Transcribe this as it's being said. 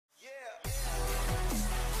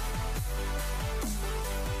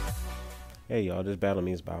Hey y'all, this Battle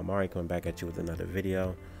Means by Amari coming back at you with another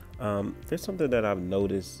video. There's something that I've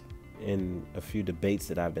noticed in a few debates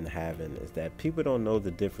that I've been having is that people don't know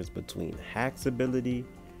the difference between Hack's ability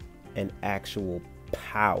and actual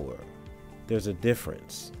power. There's a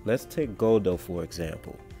difference. Let's take Goldo for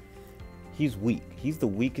example. He's weak. He's the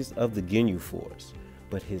weakest of the Ginyu Force,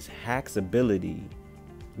 but his Hack's ability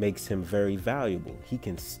makes him very valuable. He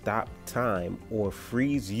can stop time or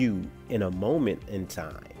freeze you in a moment in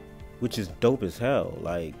time, which is dope as hell.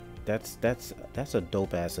 Like that's a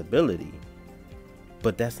dope ass ability,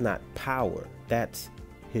 but that's not power. That's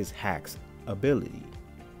his Hack's ability,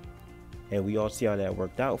 and we all see how that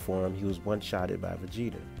worked out for him. He was one-shotted by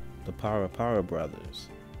Vegeta. The Power brothers,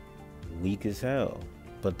 weak as hell,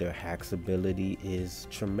 but their Hack's ability is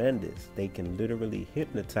tremendous. They can literally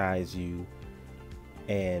hypnotize you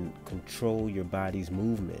and control your body's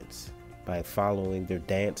movements by following their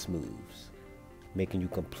dance moves, making you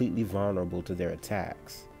completely vulnerable to their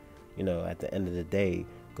attacks. You know, at the end of the day,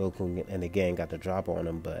 Goku and the gang got the drop on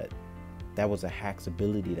him, but that was a Hack's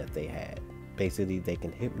ability that they had. Basically, they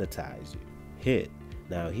can hypnotize you. Hit.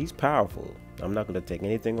 Now, he's powerful. I'm not going to take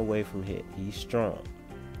anything away from Hit. He's strong.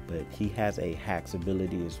 But he has a Hack's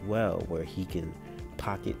ability as well, where he can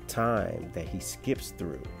pocket time that he skips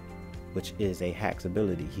through, which is a Hack's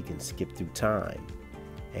ability. He can skip through time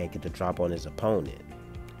and get the drop on his opponent.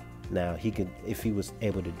 Now, he could, if he was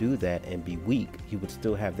able to do that and be weak, he would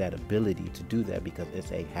still have that ability to do that because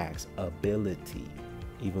it's a Hack's ability.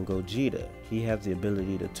 Even Gogeta, he has the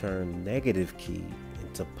ability to turn negative ki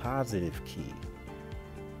into positive ki,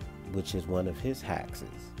 which is one of his Hacks.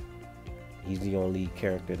 He's the only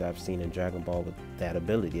character that I've seen in Dragon Ball with that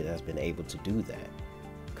ability that's been able to do that.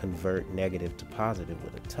 Convert negative to positive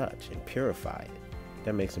with a touch and purify it.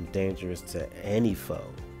 That makes him dangerous to any foe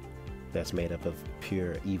that's made up of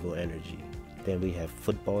pure evil energy. Then we have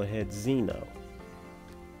Football Head Zeno.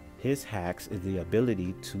 His Hacks is the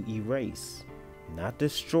ability to erase, not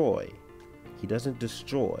destroy. He doesn't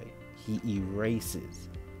destroy, he erases,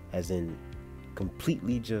 as in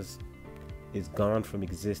completely just is gone from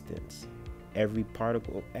existence. Every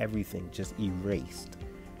particle, everything just erased.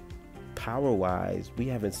 Power-wise, we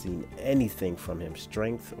haven't seen anything from him,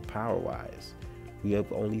 strength or power-wise. We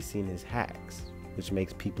have only seen his Hacks, which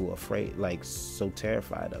makes people afraid, like so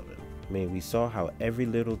terrified of him. I mean, we saw how every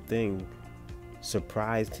little thing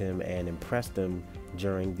surprised him and impressed him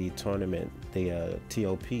during the tournament, the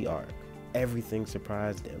TOP arc. Everything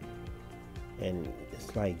surprised him. And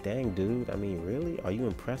it's like, dang dude, I mean, really? Are you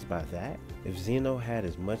impressed by that? If Zeno had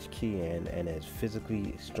as much ki and as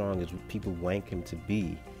physically strong as people wank him to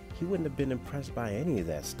be, he wouldn't have been impressed by any of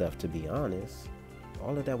that stuff, to be honest.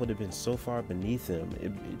 All of that would have been so far beneath him,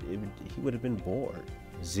 he would have been bored.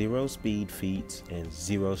 0 speed feats and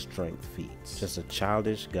 0 strength feats. Just a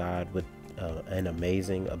childish god with an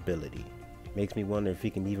amazing ability. Makes me wonder if he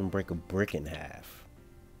can even break a brick in half.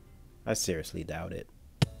 I seriously doubt it.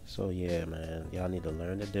 So yeah, man, y'all need to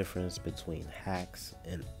learn the difference between Hacks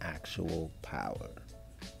and actual power,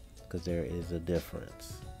 because there is a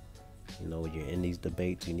difference. You know, when you're in these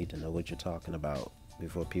debates, you need to know what you're talking about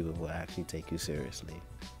before people will actually take you seriously.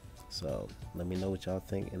 So let me know what y'all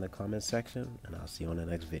think in the comment section, and I'll see you on the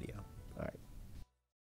next video. All right.